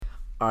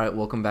All right,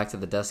 welcome back to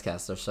the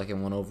Descast, our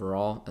second one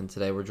overall, and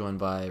today we're joined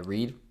by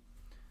Reed.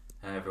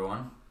 Hey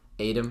everyone.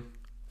 Adam.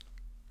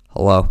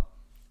 Hello.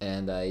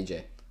 And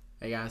AJ.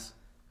 Hey guys.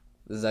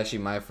 This is actually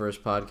my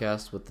first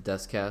podcast with the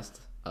Descast,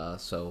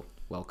 so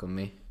welcome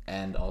me.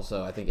 And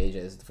also, I think AJ,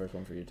 this is the first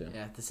one for you too.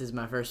 Yeah, this is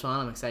my first one.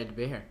 I'm excited to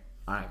be here.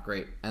 All right,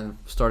 great. And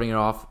starting it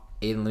off,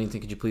 Aiden Linnington,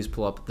 could you please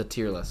pull up the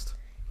tier list?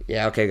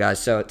 Yeah, okay, guys.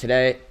 So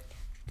today,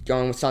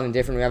 going with something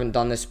different. We haven't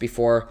done this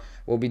before.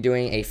 We'll be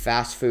doing a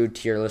fast food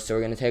tier list. So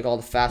we're going to take all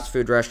the fast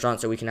food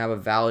restaurants that we can have a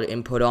valid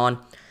input on,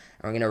 and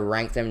we're going to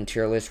rank them in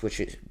tier list, which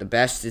is the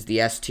best is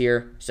the S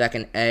tier,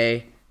 second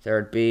A,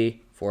 third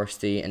B, fourth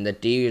C, and the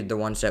D are the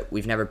ones that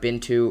we've never been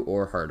to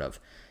or heard of.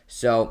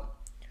 So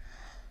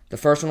the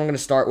first one I'm going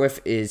to start with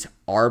is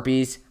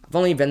Arby's. I've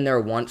only been there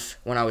once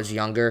when I was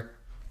younger.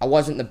 I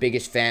wasn't the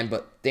biggest fan,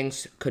 but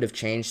things could have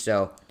changed.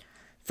 So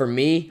for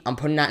me, I'm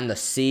putting that in the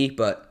C,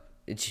 but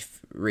it's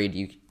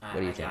Reed, what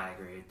do you think? I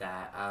agree with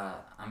that.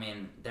 I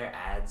mean, their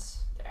ads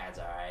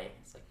are alright.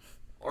 It's like,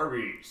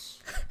 Arby's,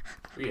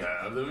 we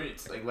have the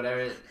meats. Like,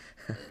 whatever.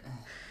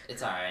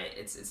 It's alright.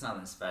 It's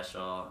nothing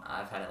special.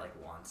 I've had it like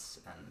once,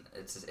 and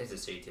it's a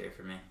C tier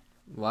for me.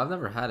 Well, I've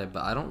never had it,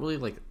 but I don't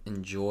really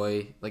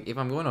enjoy if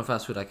I'm going to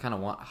fast food, I kind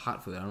of want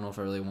hot food. I don't know if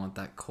I really want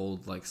that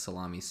cold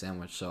salami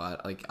sandwich. So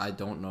I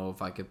don't know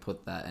if I could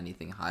put that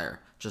anything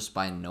higher just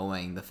by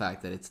knowing the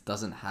fact that it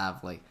doesn't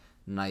have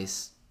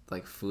nice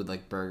food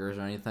like burgers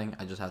or anything.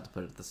 I just have to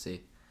put it at the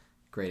C.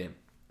 Great aim.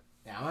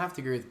 Yeah, I'm gonna have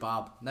to agree with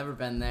Bob. Never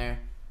been there,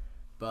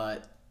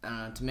 but I don't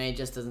know. To me, it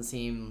just doesn't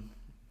seem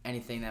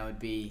anything that would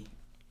be,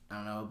 I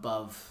don't know,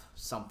 above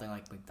something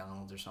like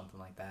McDonald's or something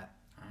like that.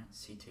 Alright,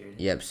 C tier.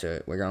 Yep,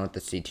 so we're going with the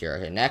C tier.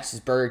 Okay, next is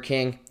Burger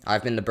King.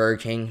 I've been to Burger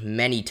King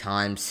many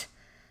times.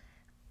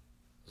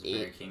 Is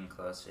Burger King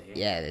close to here?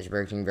 Yeah, there's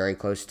Burger King very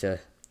close to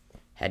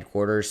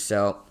headquarters.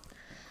 So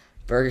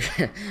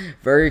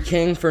Burger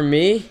King for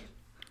me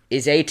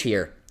is A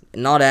tier.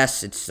 Not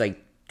S. It's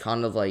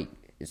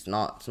it's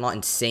not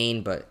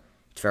insane, but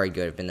it's very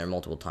good. I've been there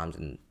multiple times,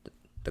 and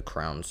the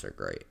crowns are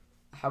great.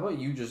 How about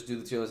you just do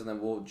the tier list and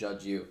then we'll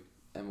judge you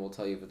and we'll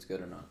tell you if it's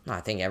good or not. No, I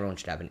think everyone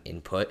should have an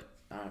input.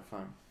 All right,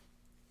 fine.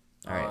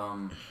 All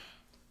right.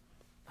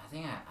 I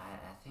think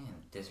I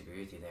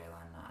disagree with you there,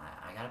 Len.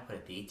 I gotta put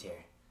a B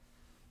tier.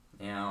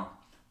 You know,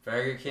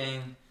 Burger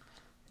King.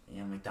 You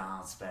know,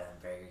 McDonald's is better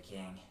than Burger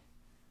King,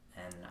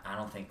 and I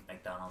don't think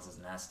McDonald's is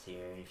an S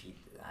tier.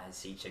 I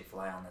see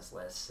Chick-fil-A on this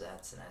list,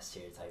 that's an S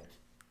tier type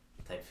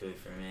food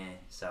for me.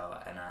 So,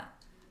 and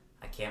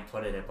I can't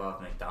put it above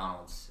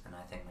McDonald's, and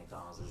I think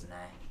McDonald's is an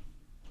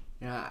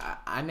A. Yeah,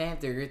 I may have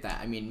to agree with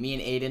that. I mean, me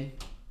and Aiden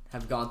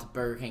have gone to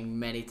Burger King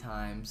many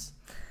times.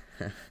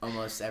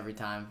 Almost every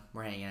time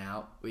we're hanging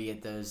out, we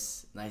get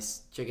those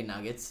nice chicken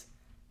nuggets.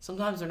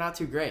 Sometimes they're not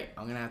too great.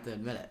 I'm gonna have to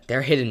admit it.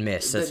 They're hit and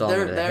miss. That's all.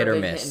 They're hit or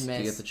miss. Do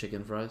you get the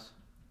chicken fries?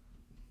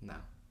 No.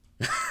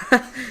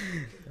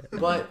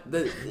 But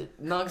the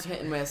nugs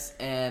hit and miss,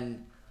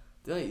 and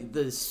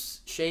the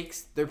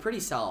shakes, they're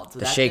pretty solid. So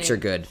The shakes are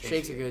good.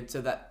 Shakes are good,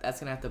 so that's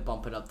gonna have to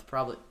bump it up to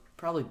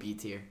probably B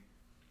tier.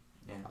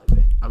 Yeah.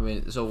 I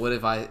mean, so what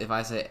if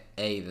I say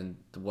A, then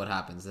what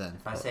happens then?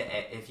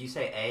 If you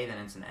say A, then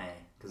it's an A,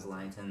 because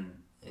Langton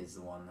is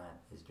the one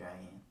that is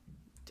dragging it.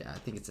 Yeah, I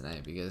think it's an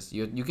A because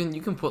you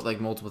can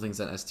put multiple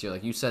things on S tier.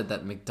 Like you said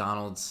that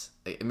McDonald's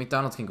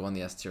can go on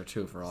the S tier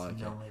too for all I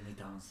care. No way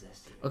McDonald's is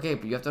S tier. Okay,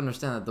 but you have to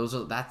understand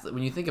that that's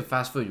when you think of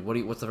fast food.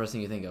 What's the first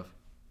thing you think of?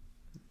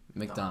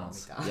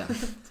 McDonald's. Yeah.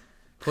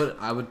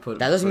 I would put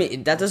That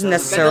doesn't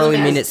necessarily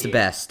mean it's the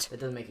best. That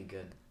doesn't make it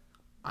good.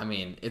 I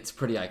mean, it's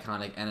pretty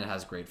iconic and it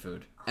has great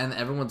food. And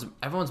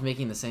everyone's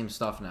making the same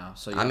stuff now.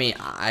 So I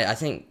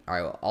think, all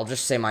right, well, I'll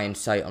just say my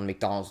insight on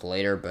McDonald's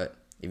later, but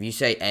if you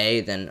say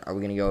A, then are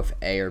we going to go with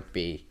A or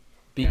B?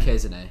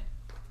 BK's an A.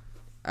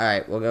 All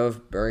right, we'll go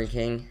with Burger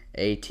King,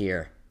 A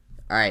tier.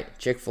 All right,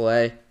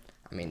 Chick-fil-A.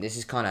 I mean, this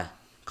is kind of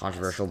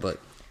controversial, but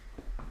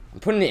I'm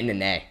putting it in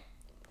an A.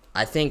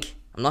 I think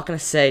I'm not going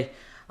to say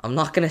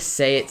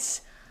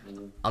it's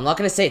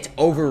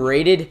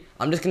overrated.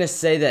 I'm just going to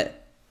say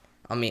that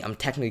I'm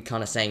technically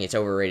kind of saying it's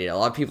overrated. A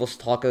lot of people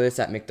talk of this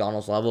at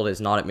McDonald's level. It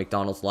is not at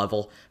McDonald's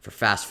level for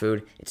fast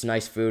food. It's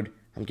nice food.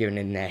 I'm giving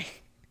it an A.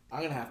 I'm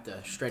going to have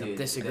to straight up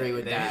disagree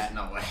with that.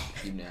 No way.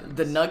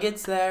 The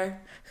nuggets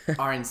there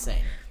are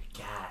insane.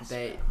 Gas.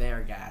 They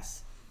are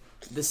gas.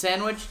 The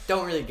sandwich,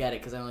 don't really get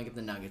it because I only get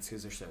the nuggets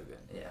because they're so good.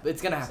 Yeah. But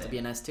it's going to have to be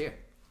an S tier.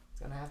 It's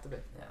going to have to be.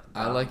 Yeah,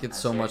 I like it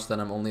so much that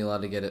I'm only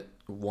allowed to get it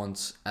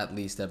once at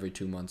least every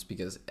 2 months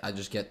because I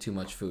just get too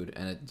much food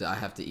and I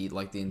have to eat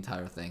the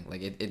entire thing.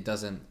 It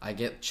doesn't. I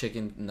get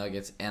chicken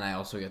nuggets and I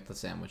also get the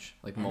sandwich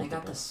multiple. They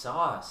got the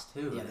sauce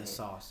too. Yeah, the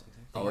sauce.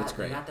 It's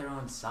great. They got their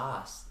own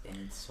sauce and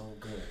it's so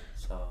good.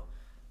 So.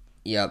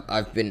 Yep,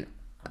 I've been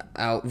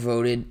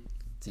outvoted.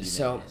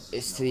 So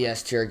it's to the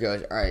S tier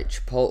goes. All right,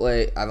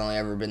 Chipotle. I've only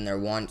ever been there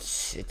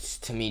once. It's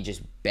to me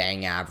just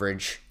bang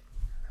average.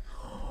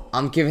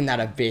 I'm giving that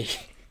a B.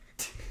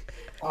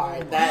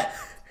 Alright, that.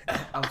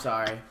 I'm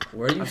sorry.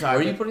 Where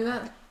are you putting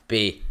that?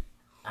 B.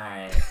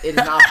 Alright.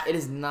 It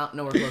is not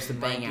nowhere close to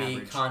Might bang be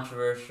average.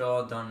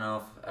 controversial. Don't know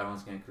if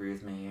everyone's gonna agree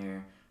with me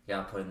here.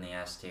 Gotta put it in the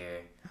S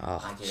tier.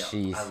 Oh, I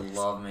Jesus.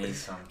 love me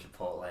some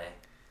Chipotle.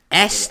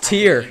 S I could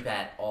tier. eat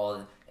that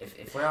all.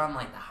 If we're on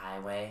like the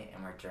highway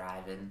and we're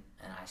driving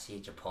and I see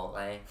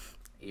Chipotle,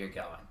 you're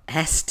going.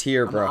 S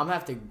tier, I'm bro. gonna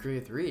have to agree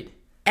with Reed.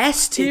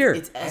 S tier.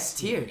 It's S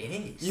tier. It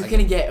is. You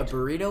can get a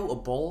burrito, a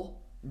bowl.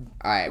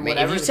 All right, wait. If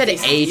whatever you the said A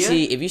quesadilla,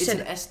 tier, if you it's said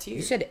an S tier.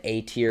 you said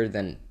A tier,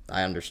 then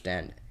I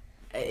understand.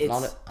 It's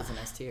an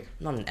S tier.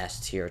 I'm not an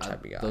S tier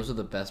type of guy. Those are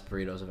the best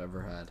burritos I've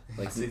ever had.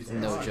 Like That's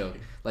no insane. joke.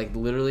 Like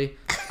literally,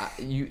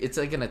 it's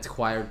like an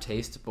acquired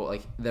taste, but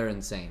like they're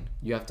insane.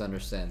 You have to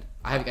understand.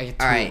 I get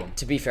two All of right. them.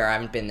 To be fair, I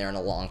haven't been there in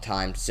a long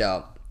time,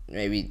 so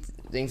maybe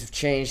things have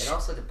changed. It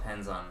also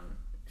depends on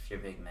if you're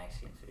a big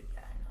Mexican food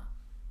guy or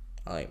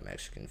not. I like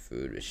Mexican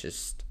food. It's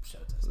just So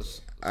does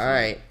it. all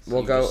right. So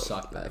We'll you go. just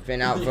suck then. I've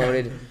been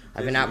outvoted.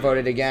 I've been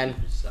outvoted again.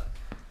 You suck.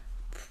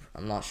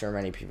 I'm not sure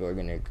many people are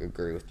gonna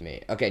agree with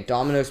me. Okay,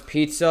 Domino's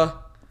Pizza.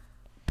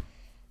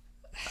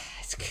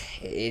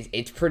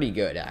 It's pretty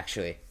good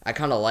actually. I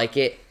kind of like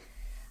it.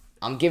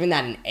 I'm giving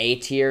that an A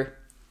tier.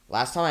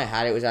 Last time I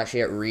had it was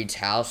actually at Reed's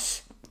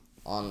house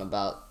on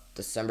about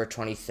December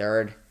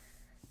 23rd,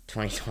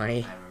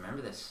 2020, I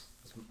remember this.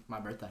 It's my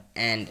birthday.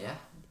 and Yeah.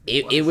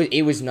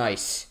 it was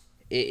nice.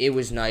 It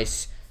was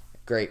nice.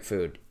 Great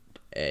food.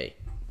 A.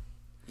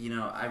 You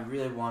know, I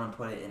really want to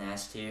put it in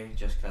S tier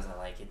just because I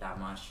like it that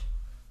much,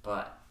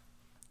 but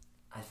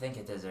I think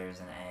it deserves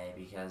an A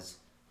because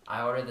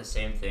I order the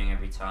same thing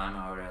every time.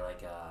 I order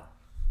like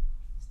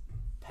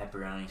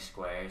pepperoni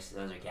squares.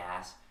 Those are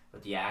gas.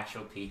 But the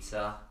actual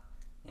pizza,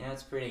 you know,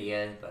 it's pretty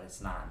good, but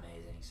it's not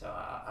amazing. So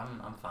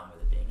I'm fine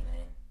with it being an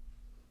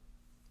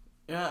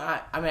A.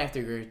 Yeah, I may have to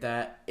agree with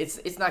that.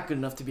 It's not good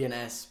enough to be an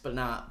S, but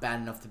not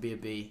bad enough to be a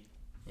B.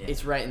 Yeah.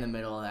 It's right in the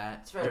middle of that.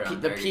 It's right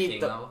around Burger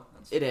King level.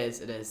 It is.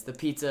 The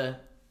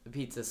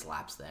pizza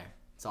slaps there.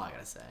 That's all I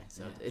gotta say.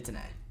 So Yeah. it's an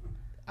A.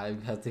 I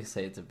have to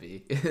say it's a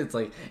B. It's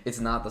like it's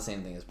not the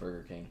same thing as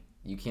Burger King.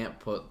 You can't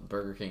put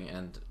Burger King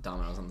and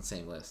Domino's on the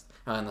same list,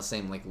 on the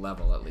same like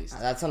level at least.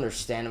 That's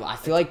understandable. I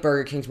feel like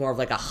Burger King's more of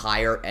like a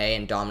higher A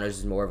and Domino's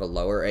is more of a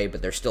lower A,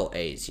 but they're still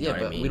A's. You know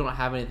what I mean? We don't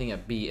have anything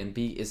at B, and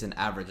B is an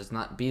average. It's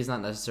not B is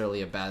not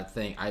necessarily a bad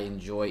thing. I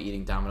enjoy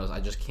eating Domino's.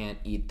 I just can't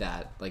eat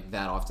that like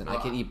that often. I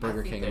can eat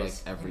Burger King like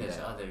every day. There's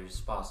other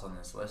spots on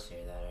this list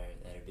here that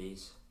are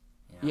B's.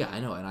 You know? Yeah, I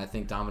know, and I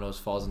think Domino's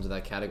falls into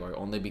that category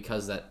only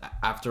because that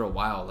after a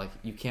while, like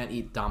you can't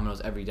eat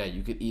Domino's every day.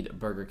 You could eat a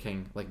Burger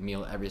King like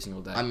meal every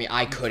single day. I mean,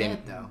 I couldn't.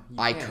 can't, though. You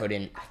I can't.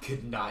 couldn't. I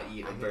could not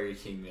eat a Burger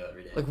King meal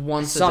every day. like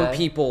once Some a day.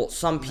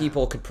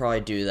 people could probably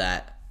do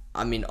that.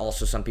 I mean,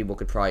 also some people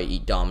could probably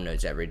eat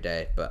Domino's every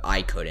day, but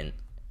I couldn't.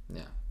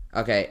 Yeah.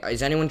 Okay,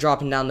 is anyone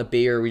dropping down the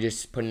B, or are we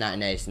just putting that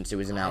in A since it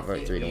was an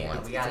outvote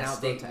 3-1? We gotta It's an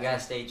stay. outvote We gotta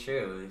stay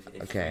true.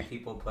 If Okay.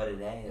 people put it A,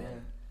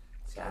 then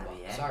it's gotta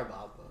be A. Sorry,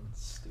 Bob.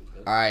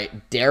 Stupid. All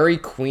right, Dairy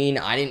Queen.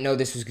 I didn't know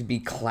this was gonna be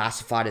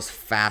classified as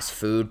fast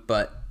food,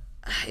 but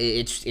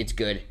it's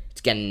good.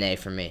 It's getting an A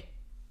for me.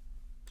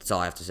 That's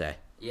all I have to say.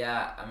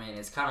 Yeah, I mean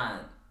it's kind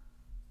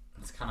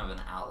of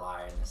an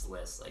outlier in this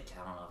list. Like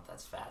I don't know if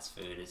that's fast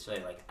food. It's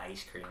really like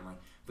ice cream. Like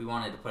if we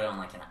wanted to put it on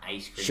like an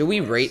ice cream. Should we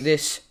list, rate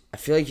this? I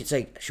feel like it's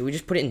like, should we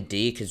just put it in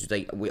D? Because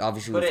like we've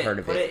heard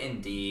of Put it. it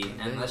in D,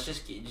 and let's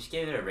just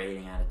give it a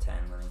rating out of 10,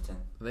 Willington.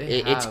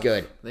 It's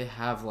good. They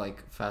have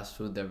like fast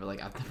food there, but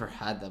like I've never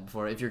had that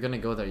before. If you're gonna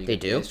go there, you They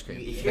get the do? ice cream.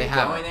 If They you're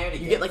have going it. there to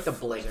You get get, like, the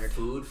blizzard.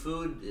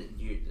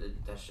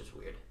 that's just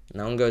weird.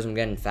 No one goes, I'm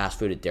getting fast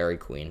food at Dairy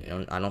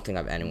Queen. I don't think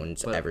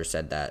anyone's But- ever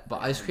said that.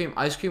 But ice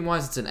cream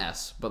wise, it's an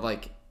S. But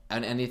like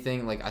and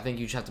anything like I think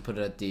you just have to put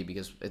it at D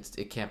because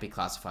it can't be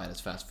classified as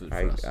fast food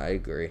for us. I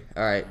agree.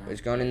 All right,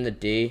 it's going in the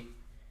D.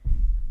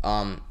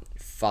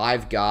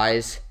 Five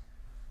Guys.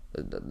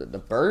 The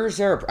burgers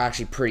there are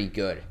actually pretty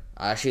good.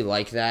 I actually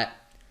like that.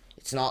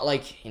 It's not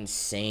like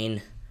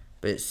insane,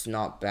 but it's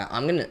not bad.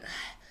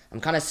 I'm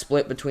kind of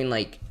split between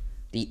like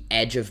the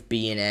edge of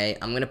B and A.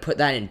 I'm gonna put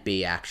that in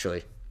B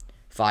actually.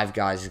 Five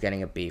Guys is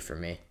getting a B for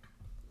me.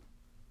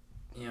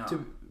 You know,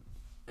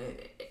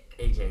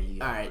 AJ,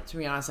 you. All right. To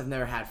be honest, I've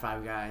never had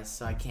Five Guys,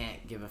 so I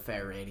can't give a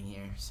fair rating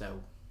here. So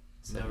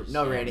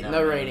no rating.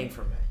 No rating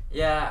for me.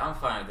 Yeah, I'm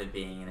fine with it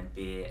being in a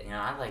B. You know,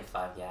 I like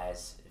Five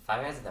Guys.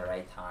 Five Guys at the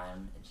right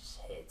time, it just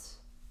hits.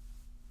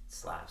 It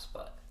slaps,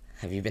 but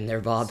Have you been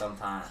there, Bob?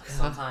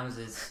 sometimes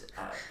it's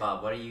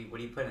Bob. What are you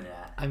putting it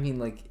at? I mean,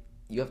 like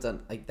you have to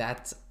like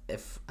that's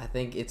if I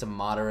think it's a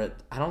moderate.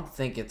 I don't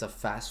think it's a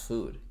fast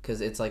food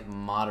because it's like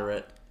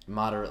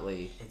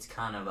moderately. It's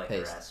kind of like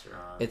Paste. a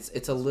restaurant.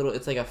 It's a little.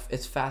 It's like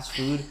it's fast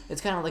food.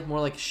 It's kind of like more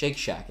like Shake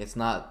Shack. It's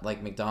not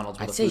like McDonald's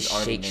where I'd the say food's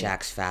already Shake made.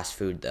 Shack's fast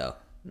food though.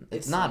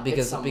 It's not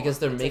because somewhat. they're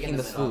It's like making in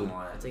the the middle. food.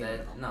 Somewhat. It's like in the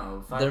middle.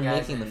 No, Five They're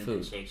Guys making the and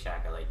food. Shake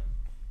Shack are like,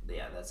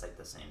 yeah, that's like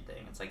the same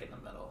thing. It's like in the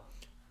middle.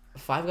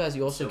 Five Guys,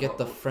 you also So get what-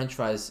 the French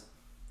fries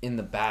in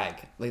the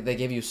bag. Like they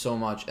give you so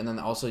much, and then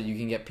also you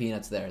can get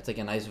peanuts there. It's like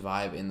a nice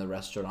vibe in the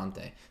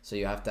restaurante. So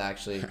you have to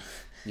actually,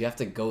 you have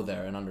to go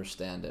there and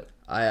understand it.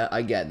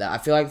 I get that. I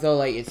feel like though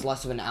like it's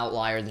less of an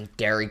outlier than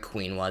Dairy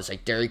Queen was.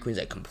 Like Dairy Queen's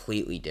like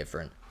completely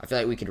different. I feel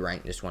like we could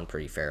rank this one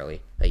pretty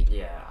fairly. Like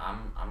Yeah,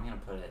 I'm gonna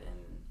put it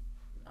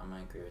in. I'm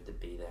gonna agree with the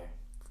B there.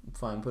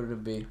 Fine, put it a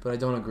B, but I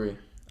don't agree.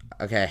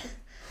 okay.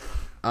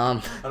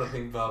 I don't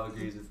think Bob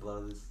agrees with a lot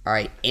of this. All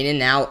right,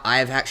 In-N-Out. I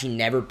have actually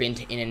never been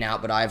to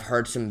In-N-Out, but I've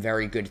heard some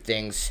very good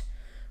things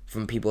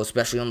from people,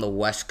 especially on the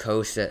West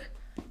Coast that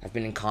I've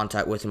been in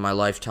contact with in my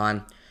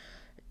lifetime.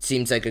 It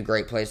seems like a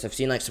great place. I've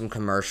seen like some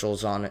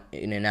commercials on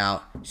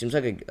In-N-Out. Seems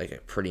like a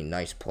pretty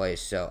nice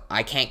place. So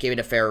I can't give it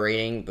a fair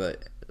rating,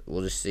 but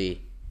we'll just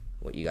see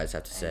what you guys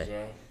have to say.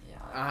 AJ?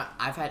 Yeah.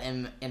 I've had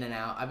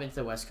In-N-Out. I've been to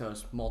the West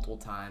Coast multiple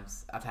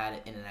times. I've had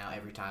it In-N-Out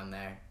every time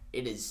there.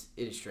 It is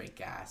straight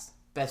gas.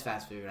 Best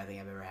fast food I think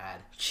I've ever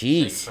had.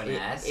 Jeez. Put an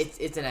S?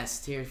 It's an S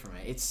tier for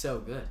me. It's so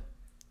good.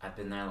 I've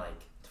been there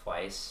like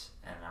twice,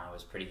 and I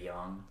was pretty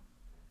young,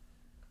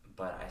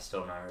 but I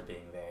still remember it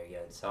being very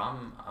good. So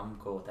I'm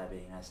cool with that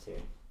being S tier.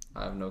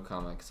 I have no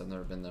comment because I've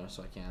never been there,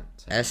 so I can't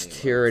say S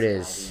anything tier it about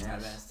is. It's not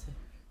S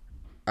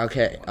tier.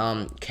 Okay.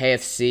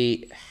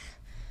 KFC.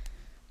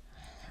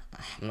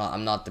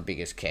 I'm not the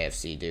biggest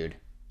KFC dude.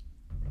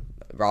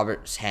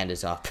 Robert's hand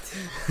is up.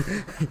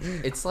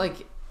 It's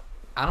like,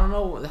 I don't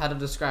know how to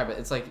describe it.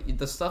 It's like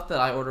the stuff that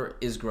I order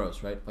is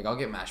gross, right? Like I'll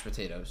get mashed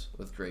potatoes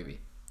with gravy,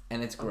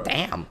 and it's gross.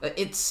 Damn. Like,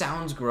 it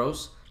sounds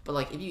gross, but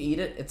like if you eat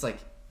it, it's like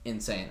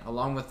insane.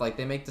 Along with like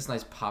they make this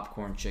nice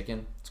popcorn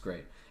chicken. It's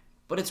great,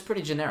 but it's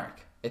pretty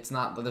generic. It's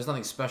not. There's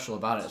nothing special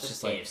about it. It's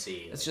just like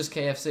KFC. it's just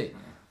KFC.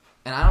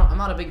 And I'm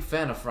not a big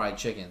fan of fried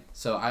chicken,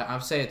 so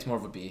I'd say it's more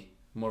of a B.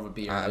 More of a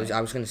B. Or I an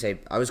A.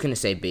 was gonna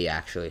say B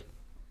actually.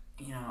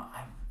 You know,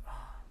 I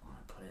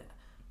want to put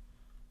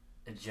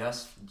it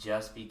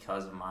just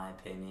because of my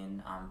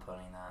opinion. I'm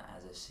putting that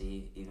as a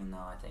C, even though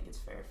I think it's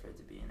fair for it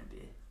to be in a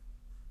B.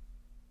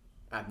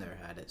 I've never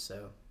had it,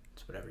 so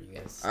it's whatever you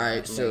guys. All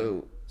right,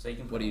 so So you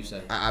can. Put What do it you in say?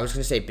 B. I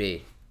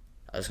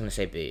was gonna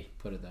say B.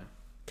 Put it there.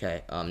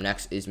 Okay.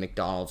 Next is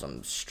McDonald's.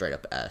 I'm straight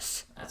up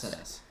S. That's an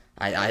S.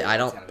 I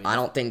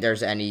don't think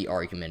there's any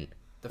argument.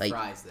 The Like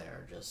fries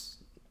there are just.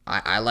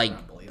 I like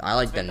Unbelievable.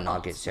 the McDonald's.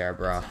 nuggets there,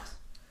 bro.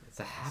 It's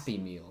a Happy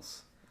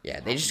Meals. Yeah,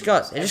 they just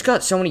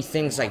got so many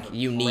things like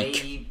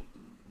unique. Play,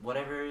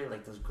 whatever,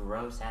 like those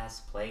gross ass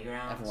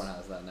playgrounds. Everyone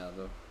has that now,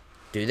 though.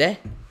 Do they?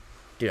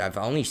 Dude, I've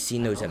only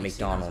seen those I've at only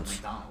seen those McDonald's.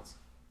 McDonald's.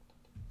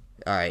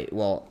 All right.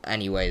 Well,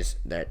 anyways,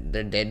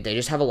 they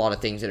just have a lot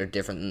of things that are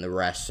different than the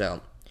rest.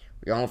 So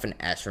we're going with an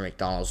S for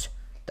McDonald's.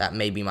 That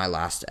may be my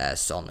last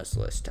S on this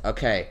list.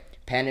 Okay,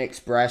 Panda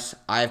Express.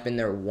 I've been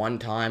there one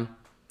time.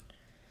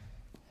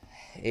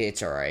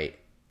 It's all right.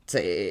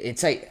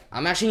 It's like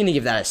I'm actually gonna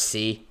give that a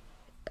C.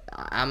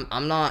 I'm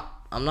not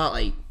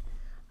like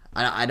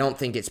I don't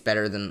think it's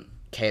better than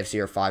KFC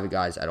or Five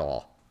Guys at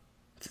all.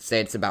 Say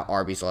it's about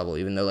Arby's level,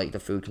 even though like the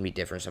food can be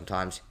different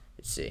sometimes.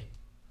 It's C.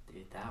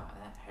 Dude, that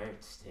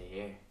hurts to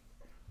hear.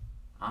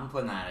 I'm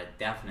putting that at a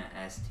definite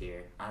S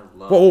tier. I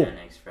love Whoa.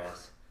 Panda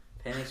Express.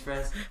 Panda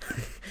Express,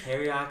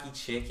 teriyaki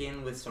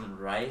chicken with some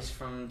rice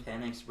from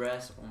Panda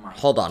Express. Oh my.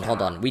 Hold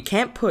God. on. We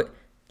can't put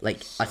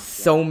like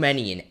so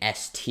many in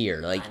S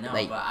tier. Like I know,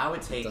 like but I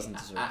would take. doesn't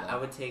deserve I that.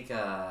 would take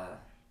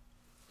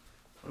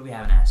what do we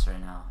have in S right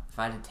now? If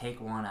I had to take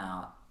one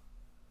out,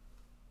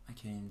 I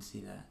can't even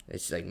see that.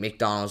 it's like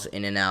McDonald's,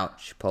 In-N-Out,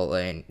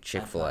 Chipotle, and I'd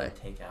Chick-fil-A. probably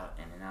take out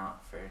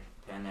In-N-Out for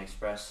Panda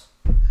Express.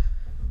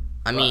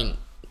 I mean,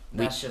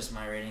 That's just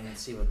my rating. Let's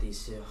see what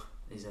these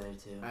other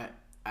two.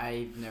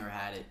 I've never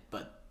had it,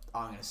 but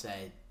all I'm gonna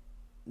say,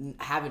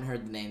 haven't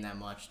heard the name that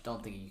much.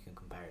 Don't think you can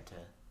compare it to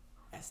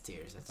S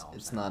tiers. That's all.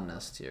 It's not an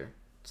S tier.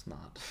 It's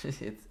not.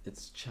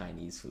 It's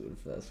Chinese food,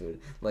 fast food.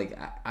 Like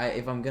I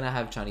if I'm gonna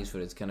have Chinese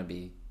food, it's gonna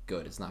be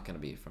good. It's not gonna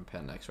be from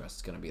Panda Express.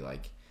 It's gonna be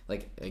like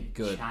a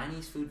good.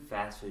 Chinese food,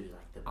 fast food is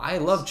like the I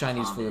best love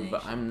Chinese food,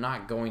 but combination. I'm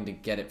not going to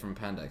get it from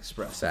Panda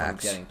Express.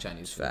 Facts. If I'm getting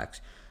Chinese food.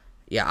 facts.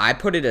 Yeah, I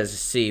put it as a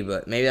C,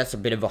 but maybe that's a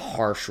bit of a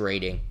harsh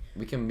rating.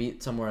 We can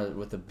meet somewhere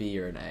with a B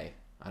or an A.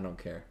 I don't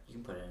care. You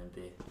can put it in a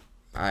B.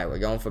 All right, we're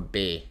going for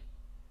B.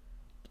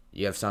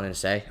 You have something to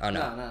say? Oh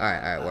no. No, All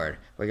right, word.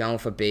 We're going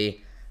for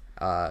B.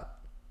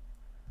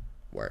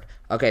 Word.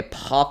 Okay,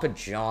 Papa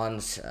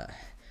John's.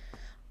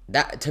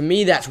 That to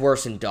me, that's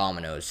worse than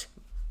Domino's.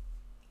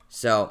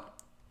 So,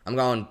 I'm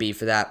going B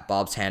for that.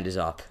 Bob's hand is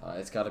up.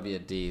 It's got to be a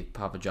D.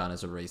 Papa John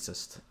is a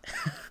racist.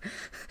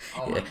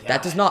 Oh my God.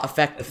 That does not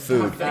affect the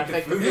food. Affect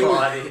the food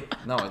quality.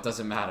 No, it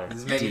doesn't matter.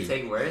 Does it make D.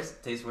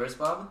 it taste worse,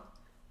 Bob?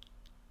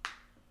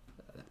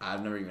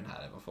 I've never even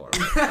had it before.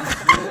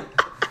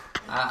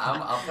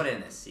 I'll put it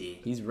in a C.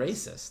 He's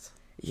racist.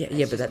 Yeah, It's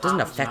but just that doesn't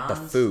Papa affect the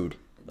John's. food.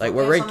 Like Don't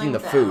we're they have ranking the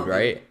something with food, the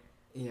right?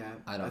 Yeah,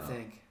 I don't know.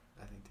 think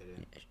they do.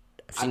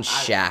 I've seen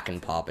Shaq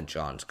and Papa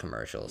John's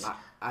commercials.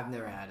 I've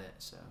never had it,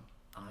 so.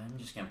 I'm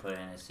just gonna put it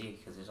in a C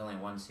because there's only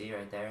one C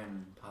right there,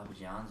 and Papa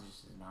John's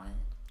is not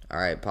it. All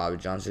right, Papa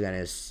John's again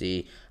is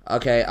C.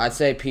 Okay, I'd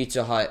say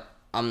Pizza Hut.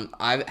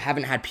 I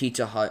haven't had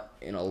Pizza Hut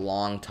in a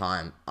long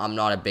time. I'm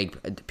not a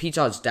big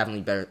Pizza Hut's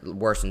definitely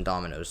worse than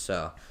Domino's.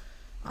 So,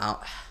 I'm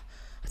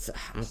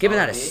giving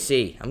that a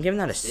C. I'm giving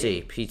that a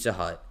C. Pizza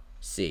Hut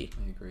C.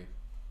 I agree.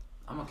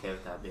 I'm okay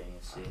with that being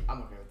a C. I'm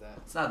okay with that.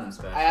 It's nothing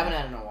special. I haven't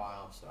had it in a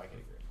while, so I can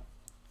agree.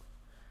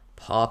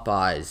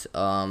 Popeyes.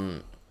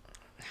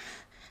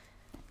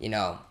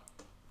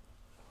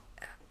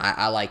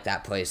 I like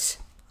that place.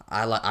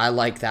 I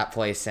like that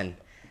place, and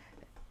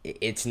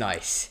it's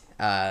nice.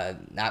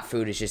 That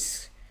food is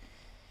just,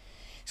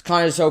 it's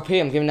kind of just OP.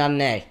 I'm giving that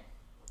an A.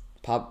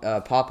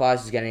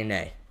 Popeyes is getting an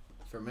A.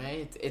 For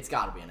me, it's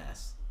got to be an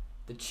S.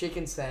 The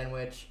chicken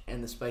sandwich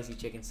and the spicy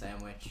chicken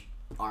sandwich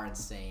are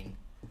insane.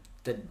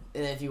 And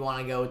if you want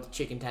to go with the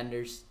chicken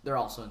tenders, they're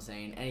also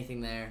insane.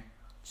 Anything there,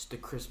 just the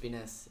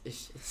crispiness.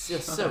 It's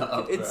just so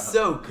good. It's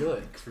so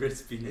good.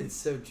 Crispiness. It's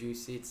so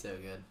juicy. It's so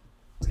good.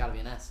 It's got to be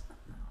an S.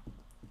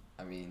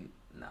 I mean,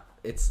 no,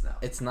 it's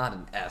not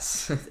an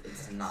S.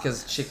 It's not.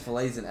 Because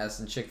Chick-fil-A is an S,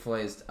 and Chick-fil-A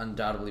is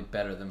undoubtedly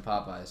better than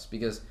Popeyes.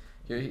 Because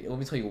here, let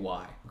me tell you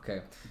why.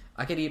 Okay,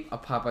 I could eat a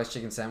Popeyes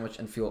chicken sandwich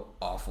and feel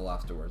awful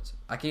afterwards.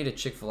 I could eat a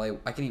Chick-fil-A.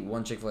 I could eat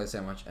one Chick-fil-A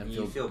sandwich and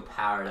you feel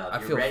powered up.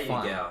 You're feel ready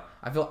fine. to go.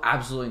 I feel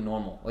absolutely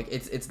normal. Like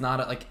it's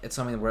not like it's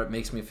something where it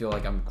makes me feel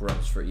like I'm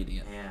gross for eating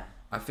it. Yeah.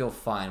 I feel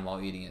fine while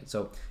eating it.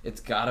 So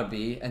it's gotta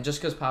be, and just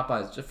because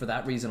Popeyes, just for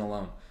that reason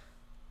alone,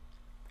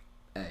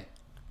 A.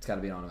 It's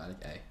gotta be an automatic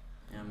A.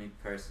 You know, me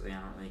personally, I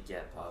don't really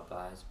get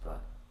Popeyes, but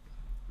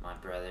my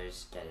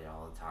brothers get it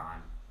all the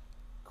time.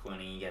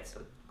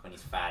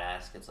 Quinny's fat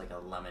ass gets like a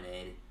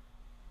lemonade,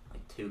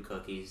 like 2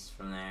 cookies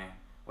from there.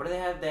 What do they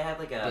have? They have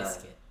like a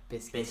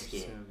Biscuit.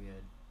 Biscuit. So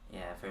good.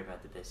 Yeah, I've heard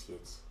about the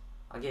biscuits.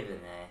 I'll give it an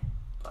A,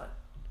 but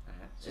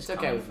It's just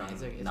okay coming with me. from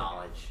It's okay.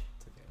 knowledge.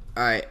 It's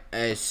okay.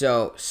 Alright,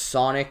 so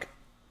Sonic,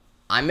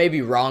 I may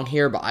be wrong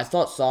here, but I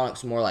thought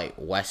Sonic's more like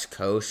West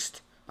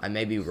Coast. I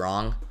may be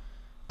wrong.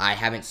 I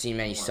haven't seen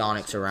many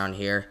Sonics around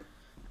here.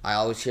 I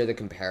always hear the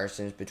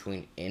comparisons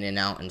between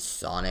In-N-Out and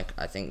Sonic.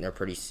 I think they're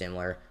pretty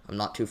similar. I'm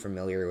not too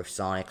familiar with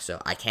Sonic, so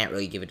I can't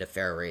really give it a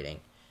fair rating.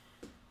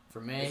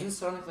 For me, Isn't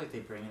Sonic like they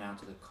bring it out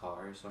to the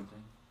car or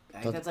something? I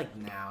think that's like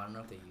now. I don't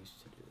know if they used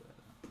to do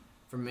that.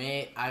 For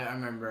me, I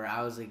remember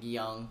I was like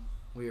young.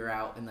 We were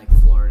out in like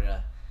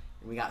Florida.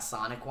 And we got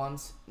Sonic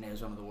once, and it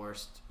was one of the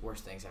worst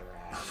things I ever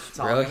had. That's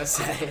all Really? I'm gonna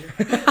say.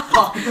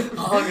 all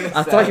I'm gonna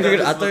I say. thought you were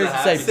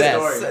gonna say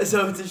best.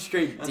 So it's a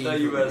straight D. I thought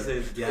you for were me. about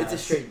to say gas. It's a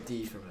straight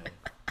D for me.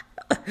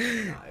 Nah,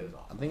 it was I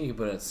awful. think you can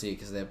put it at C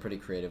because they're pretty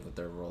creative with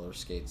their roller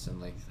skates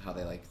and like how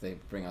they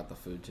bring out the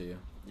food to you.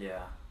 Yeah.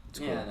 It's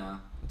Yeah, cool. no.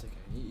 It's okay.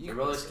 You The can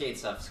roller put it- skate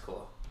stuff is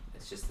cool.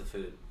 It's just the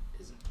food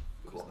isn't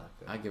it's cool. not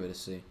good. I give it a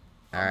C.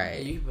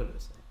 Alright, You can put it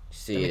as a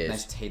C They it make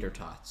nice is. tater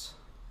tots.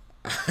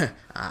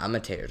 I'm a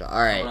tater tot.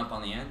 Coming Alright, up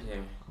on the end here.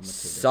 I'm a tater.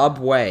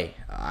 Subway.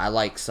 I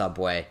like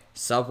Subway.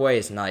 Subway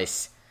is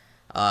nice.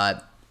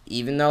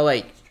 Even though,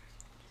 like,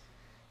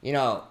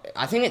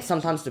 I think it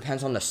sometimes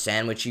depends on the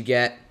sandwich you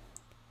get,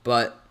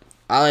 but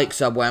I like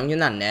Subway. I'm giving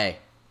that an A.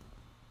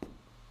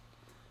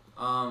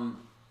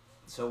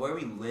 So where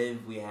we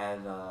live, we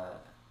have, I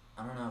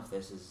don't know if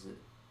this is,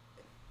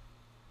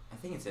 I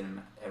think it's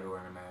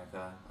everywhere in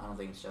America. I don't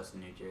think it's just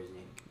in New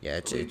Jersey. Yeah,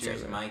 it's We have Jersey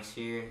everywhere. Mike's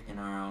here in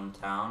our own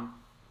town.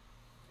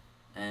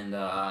 And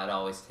I'd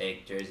always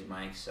take Jersey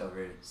Mike's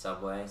over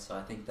Subway, so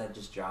I think that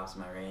just drops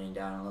my rating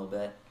down a little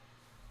bit.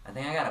 I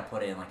think I gotta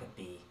put it in like a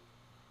B.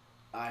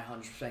 I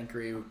 100%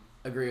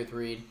 agree with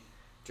Reed.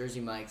 Jersey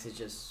Mike's is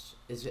just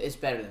it's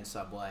better than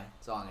Subway.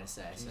 That's all I'm gonna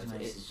say. So Jersey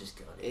Mike's is just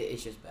good.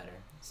 it's just better.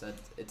 So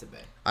it's a B.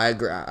 I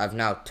agree. I've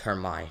now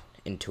turned mine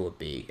into a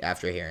B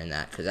after hearing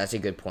that, because that's a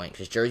good point.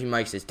 Because Jersey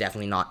Mike's is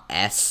definitely not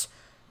S,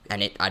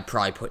 and I'd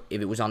probably put,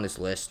 if it was on this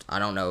list, I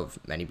don't know if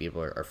many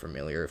people are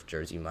familiar with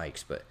Jersey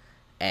Mike's, but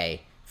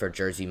A for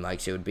Jersey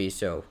Mike's it would be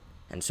so,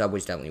 and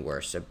Subway's definitely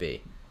worse, so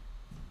B.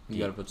 You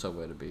gotta put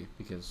Subway to B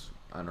because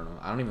I don't know.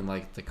 I don't even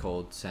like the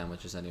cold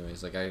sandwiches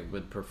anyways. Like I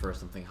would prefer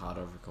something hot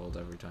over cold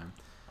every time.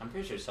 I'm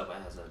pretty sure Subway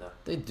has that though.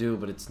 They do,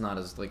 but it's not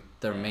as like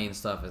their Yeah. main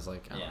stuff is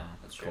like I don't Yeah, know,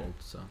 that's true. cold.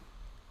 So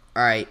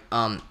All right,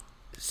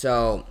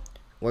 so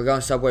we're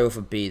going Subway with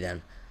a B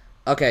then.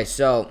 Okay,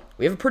 so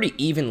we have a pretty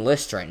even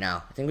list right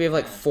now. I think we have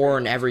like Yeah, 4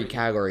 in pretty- every pretty-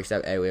 category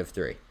except A. We have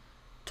 3.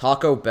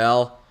 Taco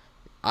Bell.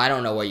 I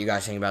don't know what you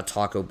guys think about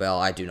Taco Bell.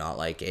 I do not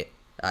like it.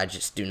 I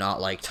just do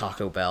not like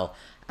Taco Bell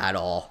at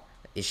all.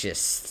 It's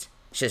just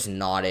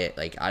not it.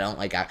 Like I don't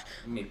like.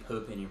 You may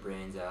pooping your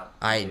brains out.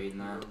 I- after eating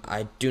that.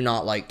 I do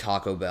not like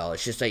Taco Bell.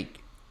 It's just like,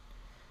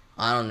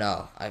 I don't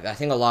know. I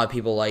think a lot of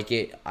people like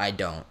it. I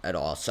don't at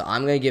all. So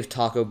I'm gonna give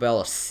Taco Bell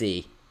a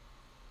C.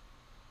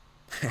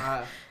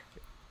 I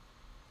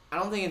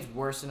don't think it's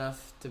worse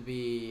enough to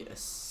be a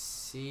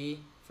C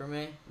for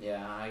me.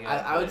 Yeah,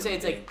 I would say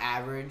it's like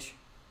average.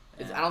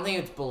 Yeah. I don't think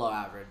it's below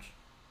average,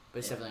 but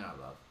it's Yeah. definitely not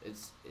above.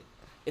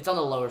 It's on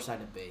the lower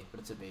side of B, but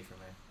it's a B for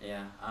me.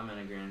 Yeah, I'm in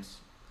agreement.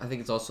 I think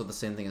it's also the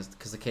same thing as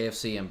because the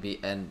KFC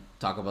and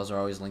Taco Bells are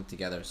always linked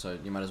together. So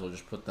you might as well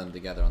just put them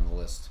together on the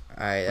list.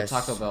 All right, But that's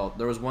Taco Bell.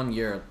 There was one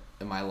year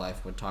in my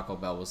life when Taco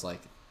Bell was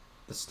like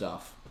the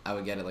stuff. I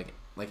would get it like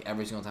like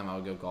every single time I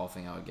would go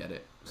golfing, I would get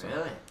it. So,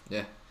 Really?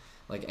 Yeah,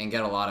 like and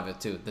get a lot of it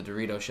too. The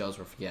Dorito shells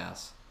were for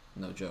gas,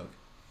 no joke.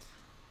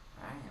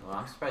 Alright, well,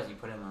 I'm surprised you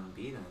put him on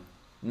B then.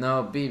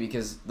 No, B,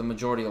 because the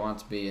majority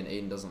wants B and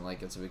Aiden doesn't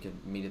like it, so we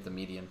could meet at the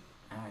median.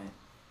 Alright,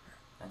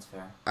 that's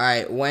fair. All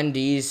right,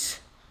 Wendy's.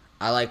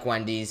 I like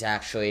Wendy's,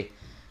 actually.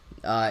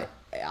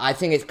 I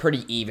think it's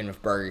pretty even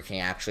with Burger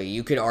King, actually.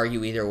 You could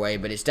argue either way,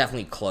 but it's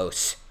definitely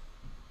close.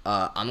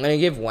 I'm going to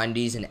give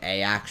Wendy's an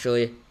A,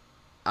 actually.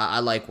 I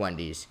like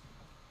Wendy's.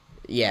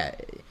 Yeah,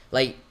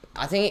 like,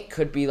 I think it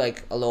could be,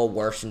 like, a little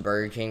worse than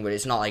Burger King, but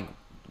it's not, like,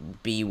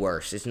 B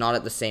worse. It's not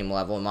at the same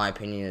level, in my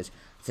opinion.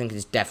 I think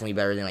it's definitely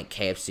better than, like,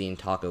 KFC and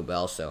Taco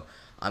Bell, so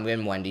I'm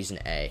giving Wendy's an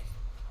A.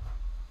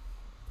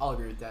 I'll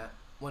agree with that.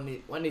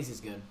 Wendy's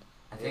is good.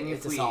 I think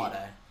it's if a solid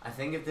A. I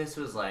think if this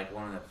was like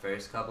one of the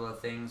first couple of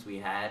things we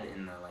had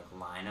in the like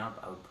lineup,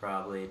 I would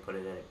probably put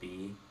it at a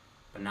B.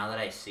 But now that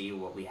I see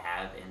what we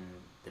have in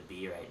the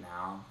B right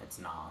now, it's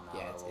not on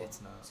that level.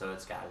 It's not. So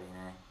it's gotta be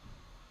an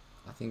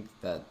A. I think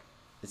that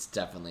it's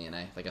definitely an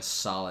A, like a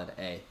solid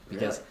A,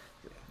 because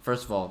Really?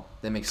 first of all,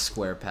 they make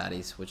square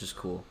patties, which is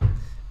cool,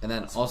 and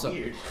then also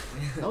Weird.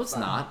 no, it's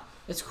not.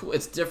 It's cool.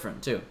 It's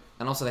different too,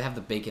 and also they have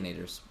the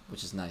Baconators,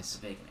 which is nice.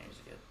 Baconators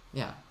are good.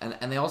 Yeah,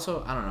 and they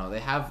also, I don't know, they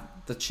have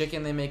the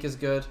chicken they make is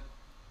good.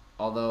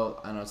 Although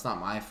I know it's not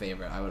my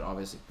favorite, I would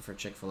obviously prefer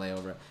Chick-fil-A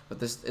over it.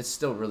 But it's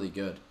still really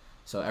good.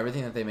 So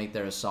everything that they make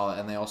there is solid,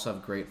 and they also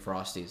have great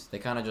Frosties. They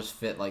kind of just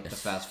fit like the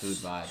fast food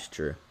vibe. It's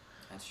true.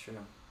 That's true.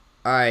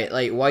 All right,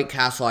 like White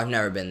Castle, I've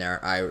never been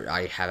there.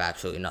 I have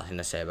absolutely nothing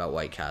to say about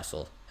White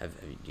Castle.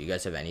 Do you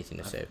guys have anything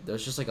to say?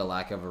 There's just like a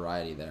lack of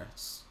variety there.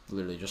 It's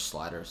literally just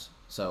sliders.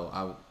 So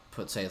I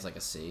would say it's like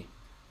a C.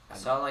 I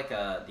saw like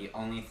the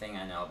only thing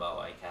I know about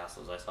White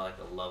Castle is I saw like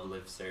a Love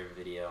Live Serve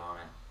video on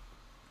it.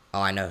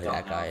 Oh, I know who Don't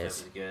that know guy if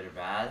is. it was good or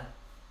bad.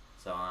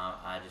 So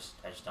I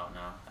just don't know.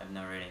 I have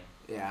no rating.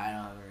 Yeah, I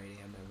don't have a rating.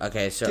 I've never.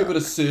 Okay, so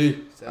a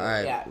C. So, all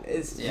right. Yeah,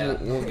 it's Yeah.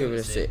 we'll give it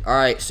a C. All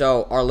right,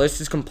 so our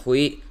list is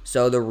complete.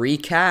 So the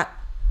recap,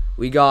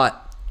 we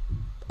got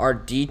our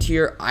D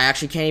tier. I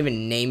actually can't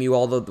even name you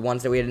all the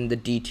ones that we had in the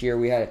D tier.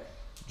 We had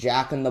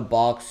Jack in the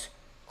Box,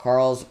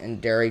 Carl's,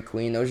 and Dairy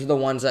Queen. Those are the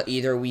ones that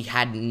either we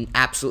had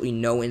absolutely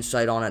no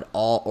insight on at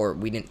all, or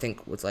we didn't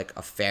think was like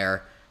a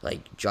fair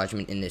like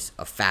judgment in this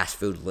a fast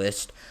food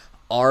list.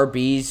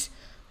 Arby's.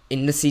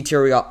 In the C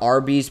tier, we got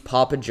Arby's,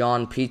 Papa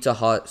John, Pizza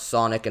Hut,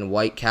 Sonic, and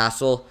White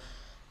Castle.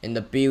 In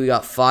the B, we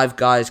got Five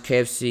Guys,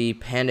 KFC,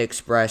 Panda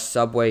Express,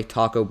 Subway,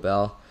 Taco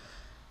Bell.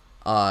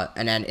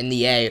 And then in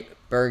the A,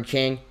 Burger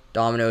King,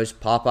 Domino's,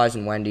 Popeyes,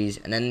 and Wendy's.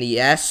 And then the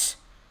S,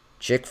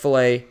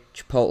 Chick-fil-A,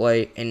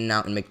 Chipotle,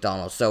 In-N-Out, and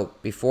McDonald's. So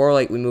before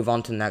we move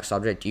on to the next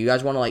subject, do you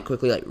guys want to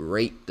quickly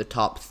rate the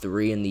top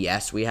 3 in the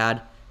S we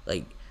had?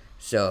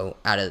 So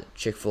out of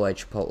Chick-fil-A,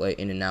 Chipotle,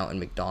 In-N-Out, and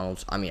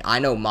McDonald's. I mean, I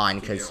know mine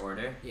Give your because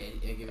order. Yeah,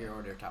 give your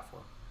order top 4.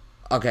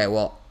 okay,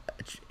 well,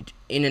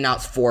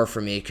 In-N-Out's 4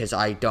 for me because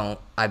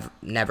I've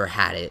never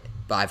had it,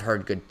 but I've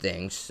heard good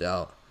things,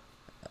 so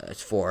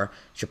it's 4.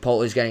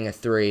 Chipotle's getting a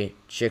 3,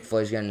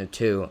 Chick-fil-A's getting a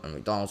 2, and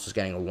McDonald's is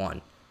getting a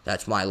 1.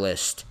 That's my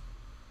list.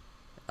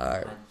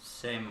 I'd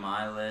say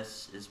my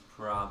list is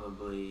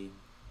probably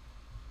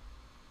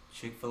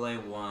Chick-fil-A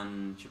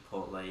 1,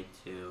 Chipotle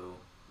 2,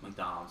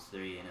 McDonald's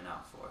 3,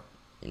 In-N-Out 4.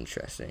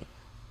 Interesting.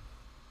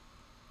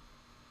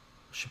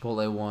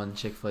 Chipotle 1,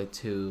 Chick-fil-A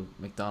 2,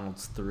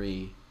 McDonald's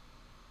 3,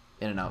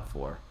 In-N-Out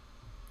 4.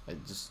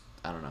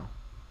 I don't know.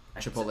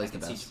 Chipotle's the I can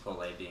best. see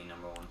Chipotle being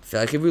number 1. I feel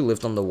like if we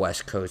lived on the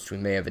West Coast, we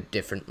may have a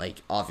different,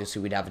 obviously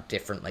we'd have a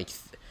different,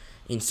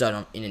 insight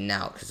on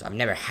In-N-Out, because I've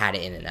never had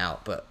it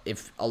In-N-Out, but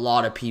if a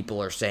lot of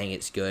people are saying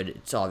it's good,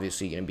 it's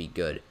obviously going to be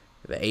good.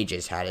 But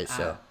AJ's had it,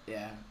 so.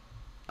 Yeah.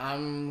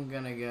 I'm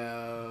going to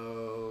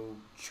go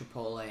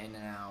Chipotle,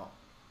 In-N-Out,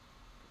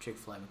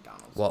 Chick-fil-A,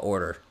 McDonald's. What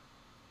order?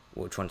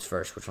 Which one's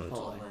first? Which one's...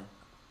 Chipotle.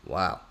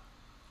 Wow.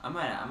 I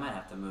might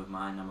have to move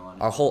my number 1.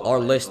 to Our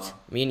Chipotle as list, well.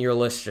 me and your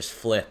list just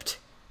flipped.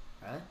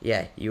 Really?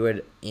 Yeah, you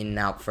would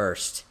In-N-Out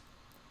first.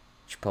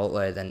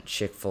 Chipotle, then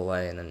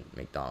Chick-fil-A, and then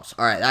McDonald's.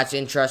 All right, that's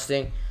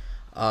interesting.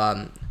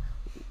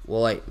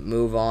 We'll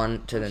move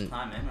on to How much the.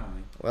 time in are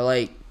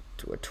we?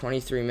 We're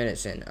 23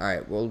 minutes in. All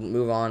right, we'll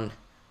move on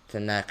to the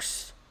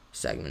next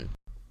segment.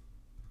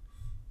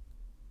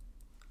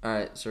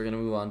 Alright, so we're going to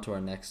move on to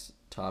our next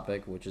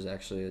topic, which is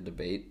actually a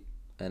debate.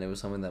 And it was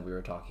something that we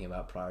were talking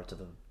about prior to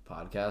the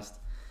podcast.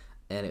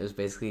 And it was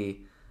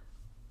basically,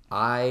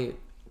 I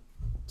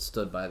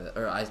stood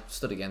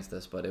against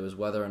this, but it was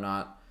whether or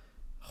not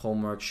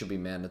homework should be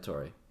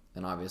mandatory.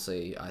 And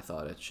obviously, I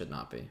thought it should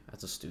not be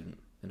as a student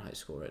in high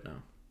school right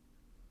now.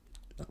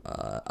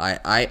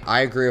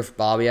 I agree with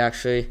Bobby,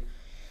 actually.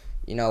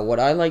 What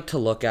I like to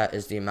look at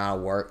is the amount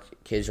of work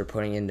kids are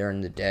putting in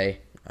during the day.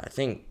 I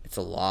think it's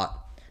a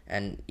lot.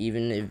 And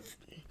even if...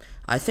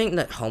 I think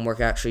that homework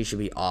actually should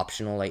be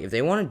optional. If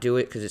they want to do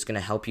it because it's going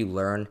to help you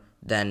learn,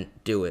 then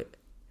do it.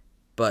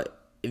 But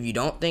if you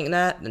don't think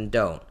that, then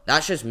don't.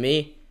 That's just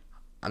me.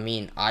 I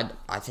mean, I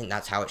think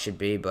that's how it should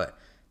be, but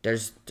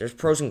there's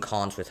pros and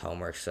cons with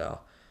homework, so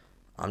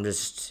I'm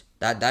just...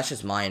 That's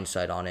just my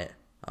insight on it.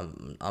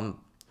 I'm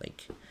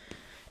like,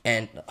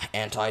 and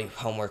anti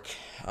homework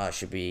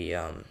should be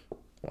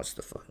what's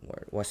the fucking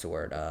word? What's the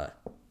word?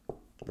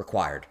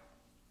 Required.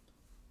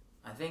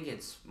 I think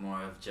it's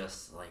more of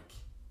just like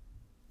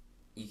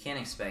you can't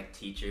expect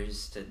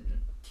teachers to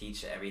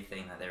teach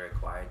everything that they're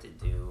required to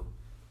do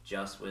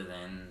just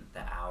within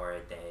the hour a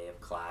day of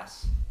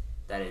class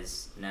that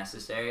is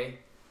necessary,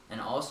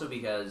 and also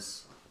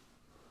because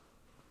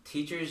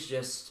teachers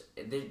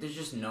there's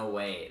just no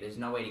way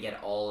to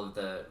get all of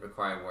the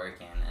required work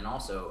in. And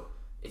also,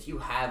 if you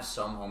have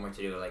some homework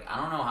to do, like, I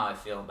don't know how I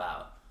feel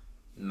about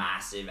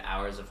massive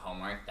hours of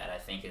homework that I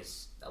think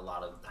is a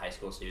lot of high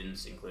school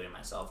students, including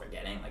myself, are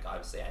getting. Like,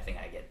 obviously I think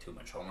I get too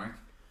much homework,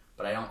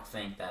 but I don't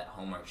think that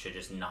homework should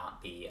just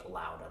not be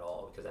allowed at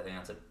all, because I think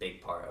that's a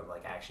big part of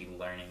like actually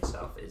learning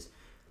stuff. Is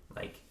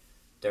like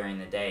during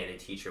the day the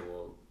teacher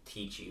will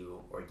teach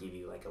you or give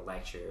you like a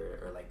lecture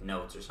or like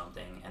notes or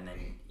something, and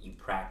then you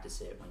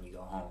practice it when you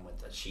go home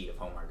with a sheet of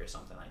homework or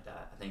something like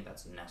that. I think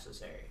that's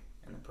necessary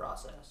in the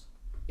process.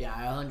 Yeah,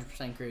 I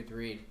 100% agree with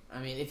Reed. I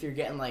mean, if you're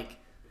getting like,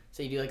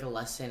 say you do like a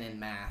lesson in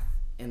math,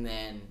 and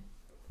then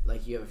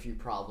like you have a few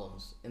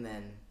problems, and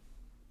then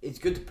it's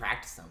good to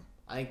practice them.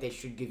 I think they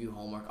should give you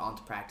homework on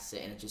to practice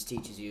it, and it just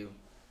teaches you.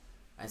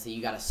 I say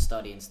you gotta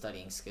study and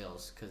studying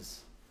skills,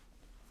 because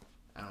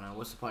I don't know,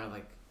 what's the point of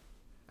like,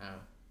 I don't know.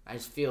 I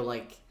just feel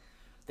like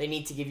they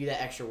need to give you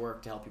that extra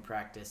work to help you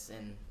practice,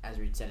 and as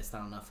Reed said, it's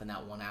not enough in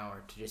that 1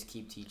 hour to just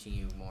keep teaching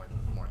you more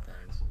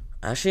things.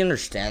 I actually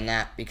understand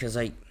that, because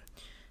like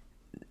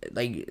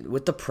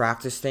with the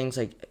practice things,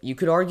 like you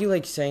could argue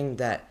like saying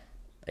that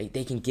like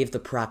they can give the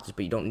practice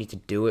but you don't need to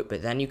do it,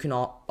 but then you can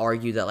all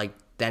argue that like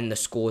then the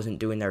school isn't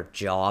doing their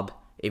job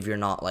if you're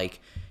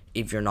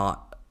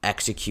not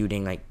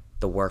executing like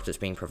the work that's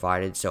being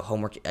provided. So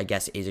homework, I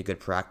guess, is a good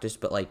practice,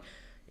 but like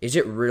is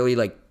it really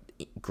like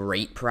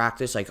great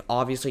practice? Like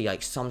obviously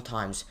like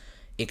sometimes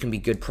it can be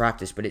good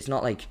practice, but it's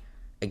not like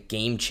a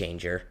game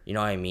changer, you know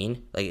what I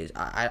mean? Like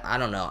I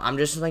don't know, I'm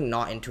just like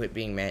not into it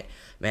being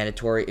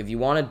mandatory. If you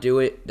want to do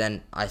it,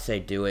 then I say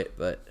do it,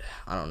 but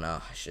I don't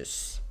know, it's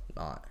just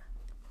not.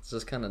 It's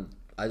just kind of,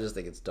 I just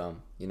think it's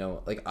dumb, you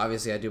know? Like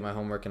obviously I do my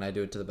homework and I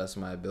do it to the best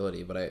of my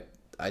ability, but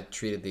I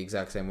treat it the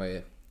exact same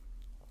way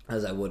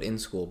as I would in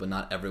school, but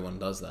not everyone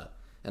does that.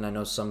 And I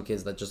know some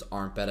kids that just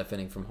aren't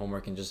benefiting from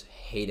homework and just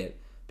hate it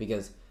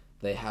because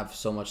they have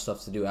so much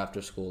stuff to do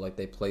after school. Like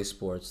they play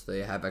sports,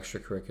 they have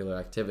extracurricular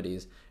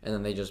activities, and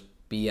then they just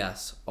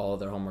BS all of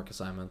their homework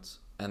assignments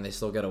and they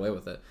still get away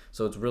with it.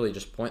 So it's really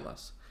just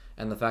pointless.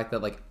 And the fact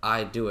that like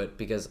I do it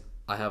because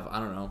I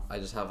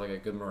just have like a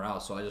good morale,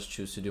 so I just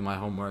choose to do my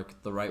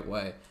homework the right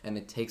way, and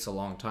it takes a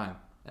long time,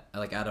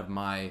 like out of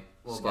my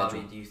schedule.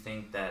 Bobby, do you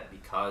think that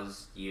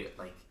because you,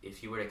 like,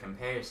 if you were to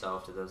compare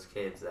yourself to those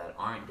kids that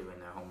aren't doing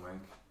their homework,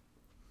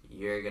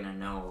 you're going to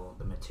know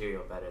the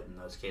material better than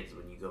those kids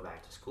when you go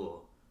back to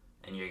school,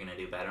 and you're going to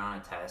do better on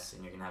a test,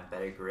 and you're going to have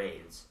better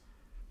grades?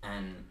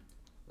 And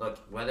look,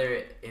 whether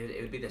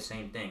it would be the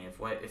same thing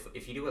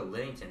if you do what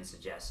Livingston's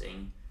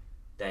suggesting,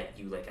 that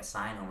you like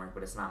assign homework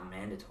but it's not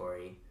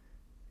mandatory,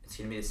 it's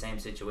going to be the same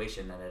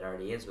situation that it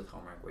already is with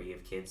homework, where you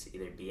have kids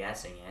either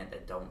BSing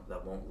it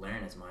that won't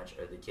learn as much,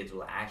 or the kids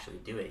will actually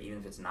do it even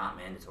if it's not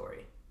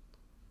mandatory.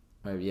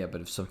 Right, yeah,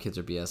 but if some kids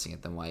are BSing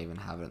it, then why even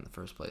have it in the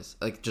first place?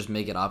 Like, just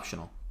make it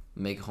optional.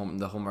 Make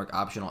the homework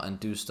optional and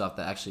do stuff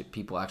that actually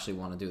people actually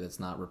want to do, that's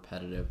not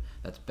repetitive,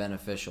 that's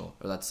beneficial,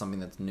 or that's something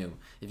that's new.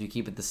 If you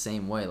keep it the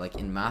same way, like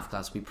in math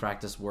class, we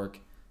practice work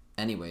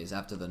anyways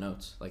after the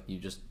notes. Like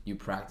you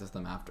practice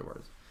them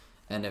afterwards.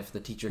 And if the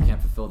teacher can't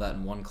fulfill that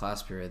in one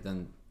class period,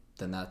 then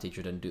that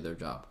teacher didn't do their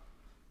job.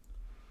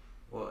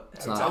 Well,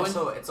 it's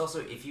also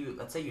if you,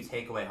 let's say you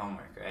take away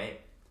homework, right?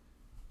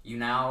 You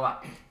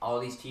now, all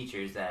these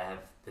teachers that have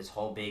this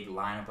whole big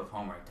lineup of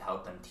homework to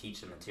help them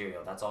teach the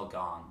material, that's all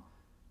gone.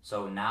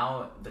 So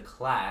now the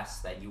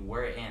class that you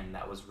were in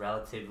that was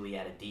relatively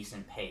at a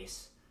decent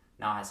pace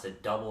now has to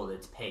double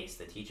its pace.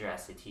 The teacher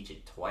has to teach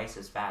it twice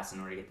as fast in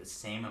order to get the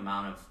same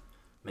amount of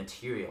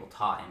material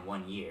taught in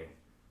 1 year.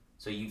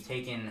 So you've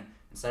taken,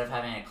 instead of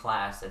having a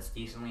class that's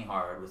decently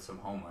hard with some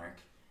homework,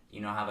 you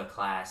now have a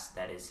class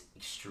that is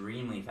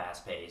extremely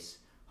fast-paced,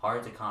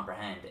 hard to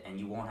comprehend, and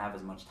you won't have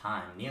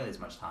nearly as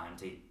much time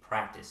to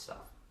practice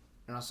stuff.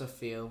 I also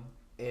feel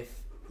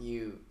if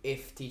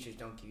teachers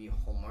don't give you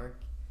homework,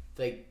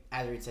 like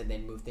as Reed said,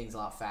 they'd move things a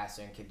lot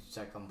faster, and kids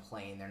start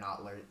complaining they're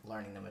not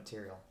learning the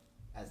material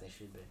as they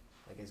should be,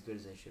 like as good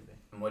as they should be.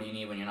 And what do you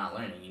need when you're not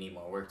learning? You need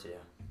more work to do.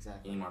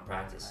 Exactly. You need more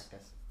practice.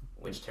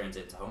 Which turns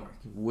into homework.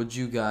 Would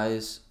you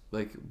guys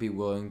like be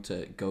willing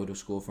to go to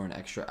school for an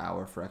extra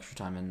hour for extra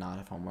time and not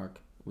have homework?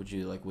 Would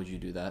you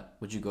do that?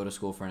 Would you go to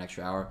school for an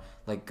extra hour,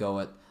 like go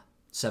at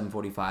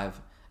 7:45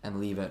 and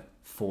leave at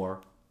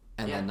 4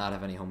 and then not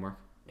have any homework?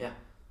 Yeah.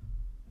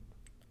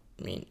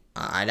 I mean,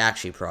 I'd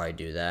actually probably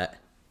do that.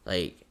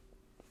 Like,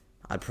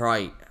 I'd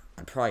probably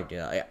do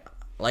that.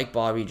 Like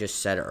Bobby just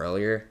said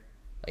earlier,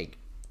 like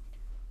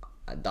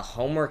the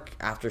homework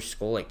after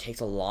school like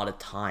takes a lot of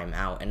time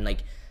out, and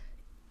like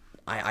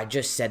I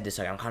just said this,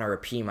 like I'm kind of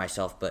repeating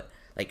myself, but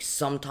like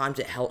sometimes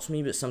it helps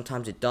me, but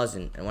sometimes it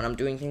doesn't. And when I'm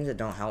doing things that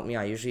don't help me,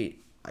 I usually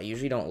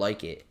don't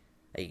like it.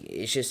 Like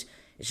it's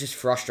just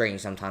frustrating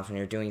sometimes when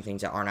you're doing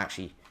things that aren't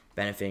actually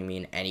benefiting me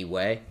in any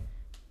way.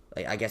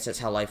 Like I guess that's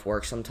how life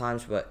works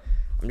sometimes, but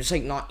I'm just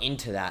like not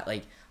into that.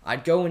 Like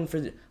I'd go in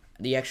for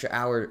the extra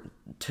hour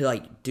to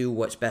like do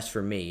what's best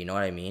for me. You know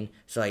what I mean?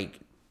 So like,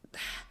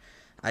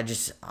 I'm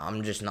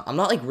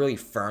not like really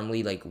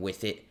firmly like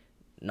with it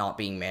not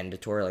being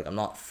mandatory. Like I'm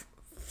not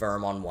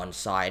firm on one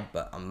side,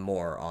 but I'm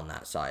more on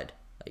that side.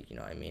 Like you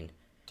know what I mean?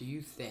 Do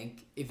you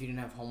think if you didn't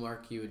have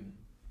homework, you would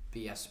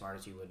be as smart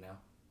as you would now?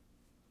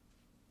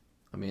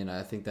 I mean,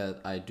 I think that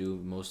I do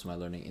most of my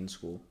learning in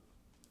school.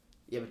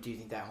 Yeah, but do you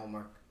think that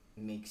homework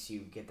makes you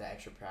get the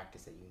extra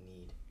practice that you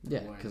need to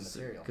Yeah, learn the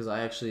material? because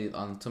I actually,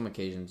 on some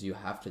occasions, you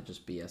have to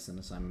just BS an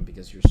assignment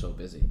because you're so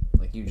busy.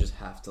 Like, you just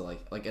have to,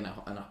 like in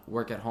a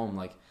work at home,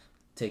 like,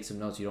 take some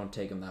notes. You don't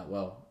take them that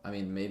well. I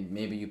mean,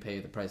 maybe you pay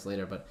the price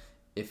later, but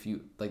if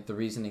you, like, the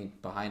reasoning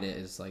behind it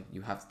is, like,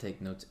 you have to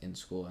take notes in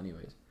school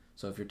anyways.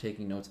 So if you're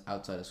taking notes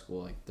outside of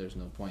school, like, there's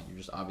no point. You're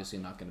just obviously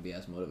not going to be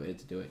as motivated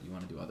to do it. You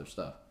want to do other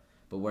stuff.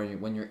 But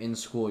when you're in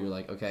school, you're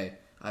like, okay,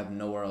 I have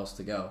nowhere else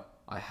to go.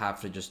 I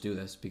have to just do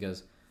this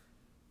because,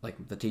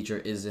 like, the teacher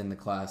is in the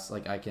class.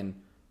 Like, I can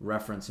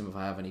reference him if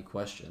I have any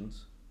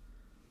questions.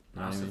 You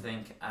know I what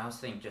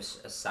also mean? think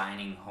just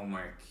assigning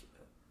homework.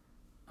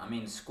 I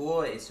mean,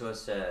 school is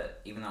supposed to,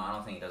 even though I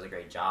don't think it does a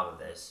great job of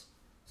this,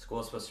 school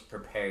is supposed to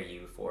prepare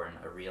you for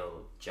a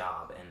real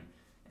job. And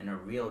in a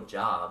real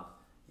job,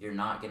 you're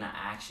not gonna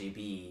actually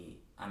be.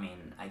 I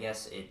mean, I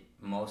guess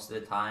most of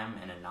the time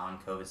in a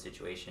non-COVID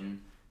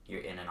situation,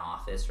 you're in an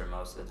office for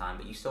most of the time,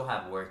 but you still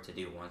have work to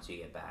do once you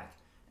get back.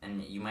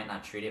 And you might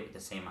not treat it with the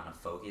same amount of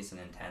focus and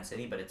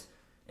intensity, but it's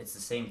the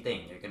same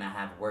thing. You're gonna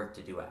have work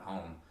to do at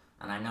home.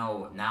 And I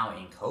know now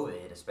in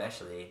COVID,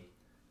 especially,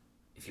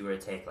 if you were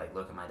to take, like,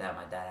 look at my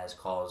dad has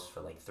calls for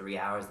like 3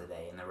 hours a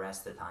day, and the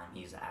rest of the time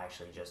he's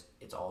actually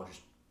it's all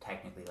just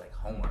technically like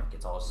homework.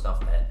 It's all stuff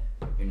that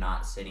you're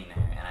not sitting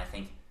there. And I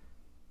think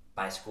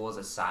by schools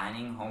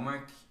assigning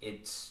homework,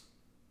 it's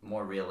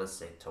more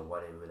realistic to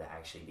what it would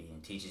actually be,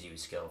 and teaches you a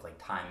skill of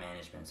like time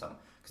management and something.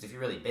 Because if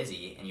you're really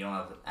busy and you don't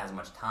have as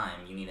much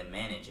time, you need to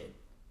manage it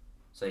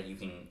so that you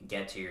can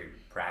get to your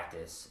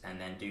practice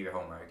and then do your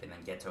homework and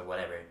then get to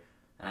whatever.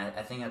 And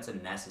I think that's a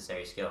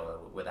necessary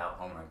skill. Without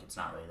homework, it's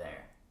not really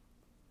there.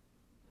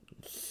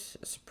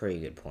 That's a pretty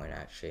good point,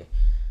 actually.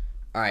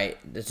 All right,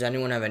 does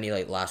anyone have any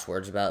like last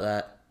words about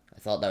that? I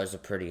thought that was a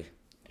pretty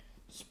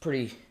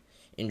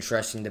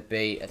interesting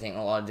debate. I think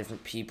a lot of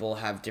different people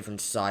have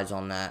different sides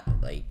on that.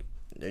 Like,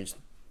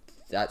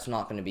 that's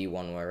not going to be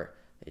one where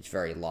it's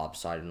very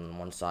lopsided on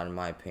one side, in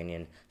my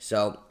opinion.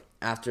 So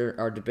after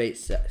our debate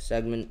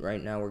segment,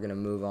 right now we're going to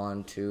move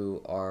on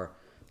to our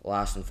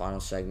last and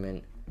final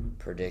segment,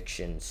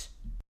 predictions.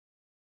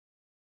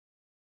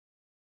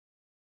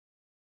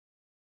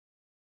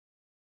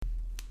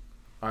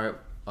 All right.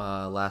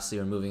 Lastly,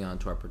 we're moving on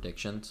to our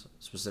predictions,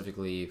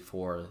 specifically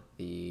for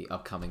the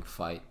upcoming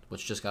fight,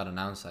 which just got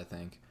announced, I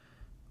think,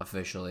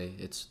 officially.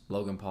 It's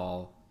Logan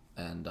Paul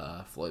and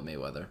Floyd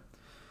Mayweather.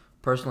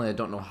 Personally, I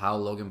don't know how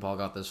Logan Paul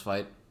got this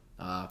fight,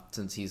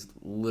 since he's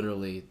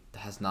literally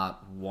has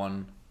not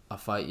won a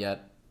fight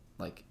yet,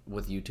 like,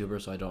 with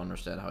YouTubers, so I don't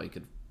understand how he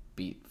could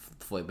beat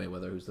Floyd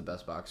Mayweather, who's the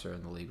best boxer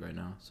in the league right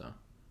now.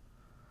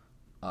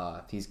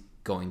 So he's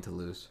going to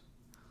lose.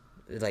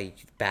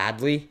 Like,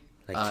 badly?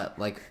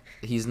 Like,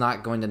 he's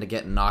not going to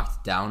get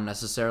knocked down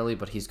necessarily,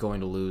 but he's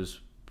going to lose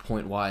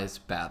point-wise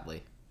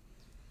badly.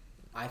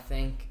 I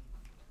think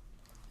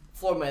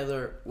Floyd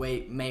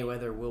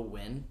Mayweather will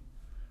win,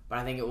 but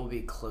I think it will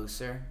be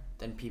closer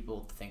than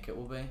people think it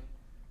will be,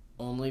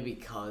 only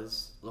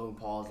because Logan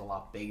Paul is a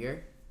lot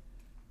bigger,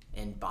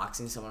 and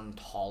boxing someone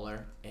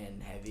taller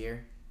and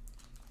heavier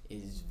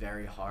is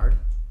very hard.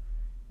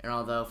 And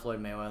although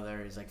Floyd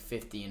Mayweather is like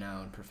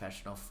 50-0 in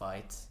professional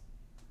fights,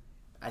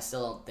 I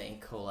still don't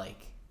think he'll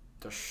like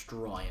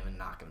destroy him and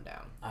knock him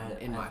down.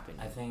 In my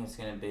opinion, I think it's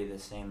gonna be the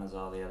same as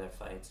all the other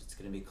fights. It's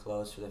gonna be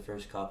close for the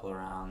first couple of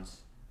rounds,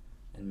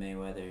 and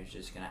Mayweather is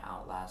just gonna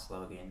outlast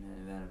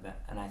Logan.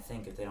 And I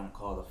think if they don't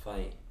call the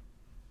fight,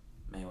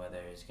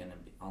 Mayweather is gonna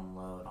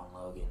unload on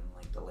Logan in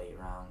like the late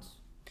rounds,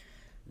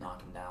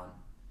 knock him down.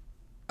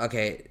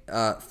 Okay,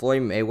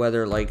 Floyd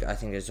Mayweather, like I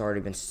think it's already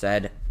been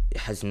said,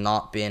 has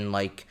not been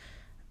like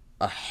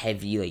a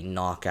heavy like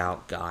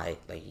knockout guy.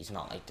 Like, he's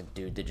not like the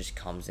dude that just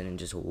comes in and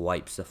just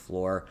wipes the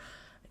floor.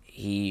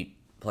 He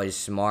plays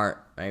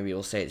smart. Maybe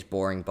we'll say it's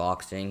boring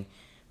boxing,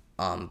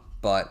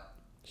 but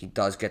he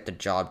does get the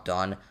job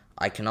done.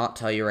 I cannot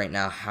tell you right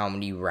now how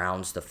many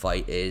rounds the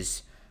fight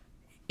is.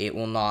 It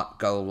will not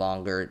go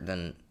longer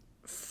than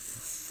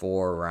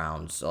 4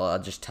 rounds. So I'll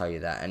just tell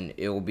you that, and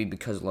it will be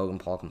because Logan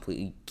Paul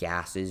completely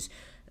gasses.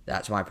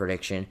 That's my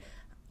prediction.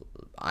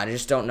 I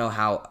just don't know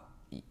how.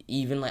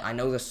 Even, like, I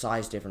know the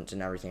size difference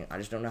and everything. I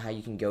just don't know how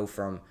you can go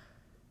from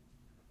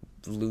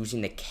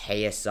losing the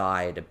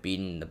KSI to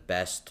beating the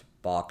best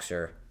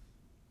boxer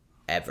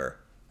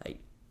ever. Like,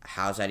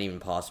 how's that even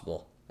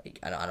possible? Like,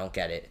 I don't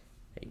get it.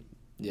 Like,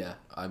 Yeah,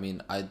 I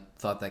mean, I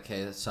thought that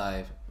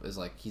KSI is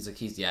like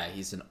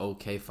he's an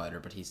okay fighter,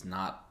 but he's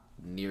not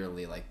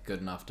nearly like good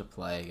enough to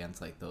play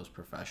against like those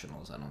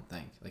professionals. I don't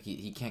think like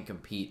he can't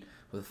compete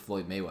with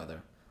Floyd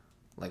Mayweather,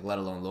 like let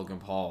alone Logan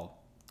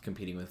Paul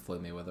competing with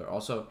Floyd Mayweather.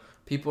 Also,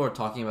 people are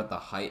talking about the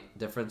height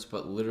difference,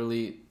 but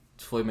literally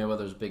Floyd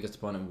Mayweather's biggest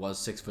opponent was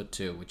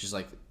 6'2", which is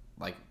like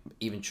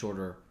even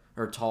shorter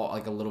or tall,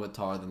 like a little bit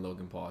taller than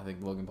Logan Paul. I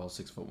think Logan Paul's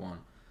 6'1".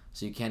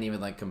 So you can't even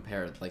like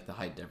compare like the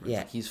height difference. Yeah.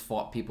 Like, he's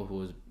fought people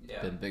who has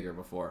been bigger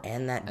before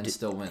And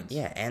still wins.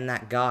 Yeah, and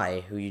that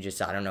guy who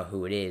I don't know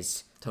who it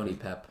is. Tony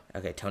Pep.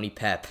 Okay, Tony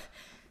Pep.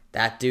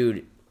 That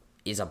dude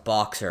is a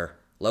boxer.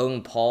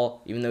 Logan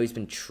Paul, even though he's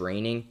been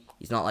training,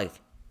 he's not like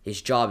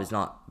his job is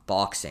not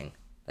boxing.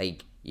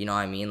 Like, you know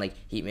what I mean? Like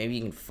maybe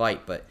he can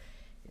fight, but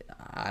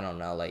I don't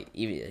know. Like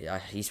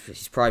he's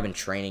probably been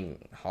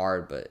training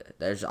hard, but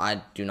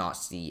I do not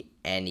see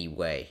any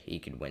way he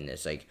could win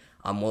this. Like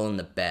I'm willing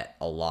to bet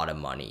a lot of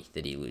money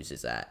that he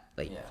loses that.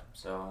 Like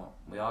so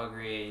we all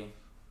agree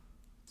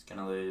it's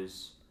gonna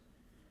lose,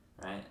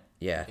 right?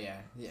 Yeah.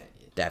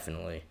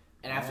 Definitely.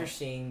 And after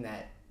seeing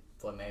that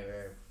Floyd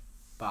Mayweather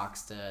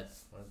boxed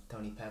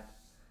Tony Pep,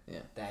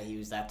 that he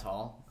was that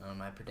tall,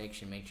 my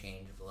prediction may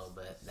change a little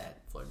bit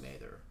that Floyd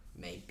Mayweather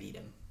may beat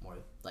him more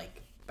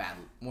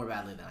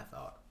badly than I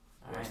thought.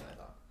 Alright.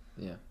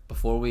 Yeah.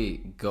 Before we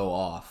go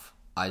off,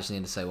 I just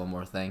need to say one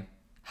more thing.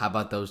 How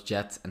about those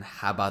Jets and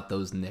how about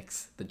those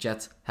Knicks? The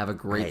Jets have a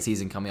great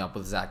season coming up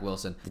with Zach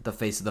Wilson, the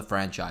face of the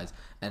franchise,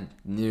 and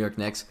New York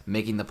Knicks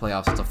making the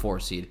playoffs as a 4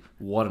 seed.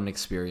 What an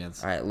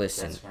experience! All right,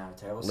 listen, Jets gonna have a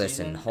terrible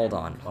season, hold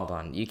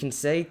on. You can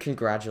say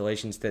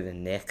congratulations to the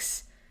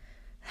Knicks.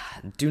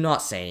 Do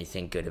not say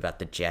anything good about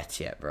the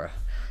Jets yet, bro.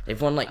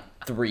 They've won like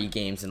 3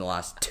 games in the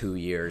last 2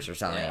 years or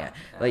something. Yeah.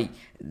 Like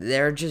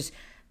they're just.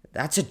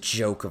 That's a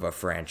joke of a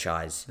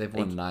franchise. They've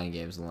won 9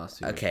 games in the last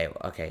 2 years.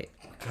 Okay.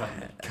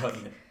 Cut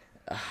it.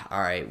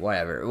 All right,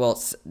 whatever. Well,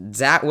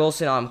 Zach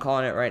Wilson, I'm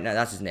calling it right now.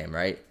 That's his name,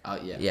 right?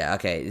 Yeah. Yeah,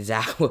 okay.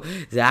 Zach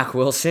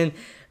Wilson,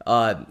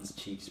 His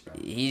cheeks, bro.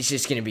 he's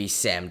just going to be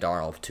Sam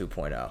Darnold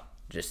 2.0.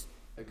 Just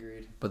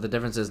Agreed. But the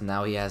difference is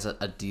now he has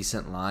a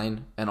decent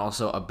line and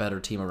also a better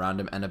team around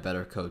him and a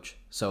better coach.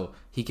 So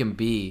he can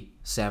be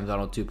Sam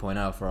Darnold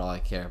 2.0 for all I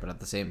care. But at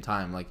the same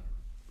time, like,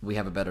 we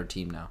have a better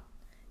team now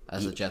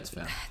as a Jets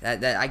fan.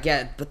 that I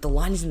get, but the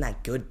line isn't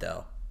that good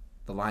though.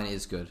 The line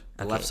is good.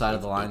 The Okay, left side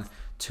of the line,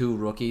 2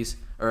 rookies.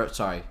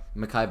 Mekhi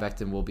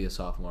Becton will be a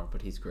sophomore,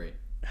 but he's great.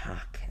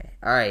 Okay.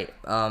 All right.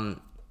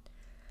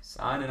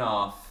 Signing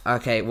off.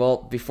 Okay, well,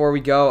 before we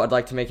go, I'd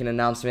like to make an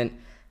announcement.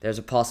 There's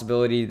a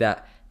possibility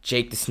that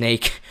Jake the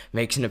Snake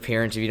makes an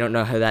appearance. If you don't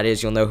know who that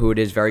is, you'll know who it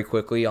is very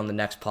quickly on the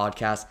next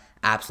podcast.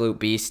 Absolute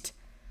beast.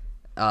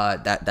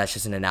 That's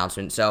just an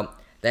announcement. So,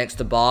 thanks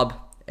to Bob,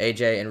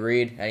 AJ, and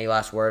Reed. Any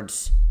last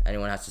words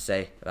anyone has to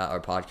say about our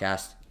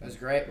podcast? It was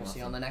great. We'll see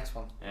you on the next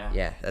one.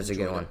 Yeah, that's a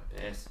good one.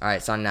 Yes. All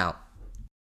right, signing out.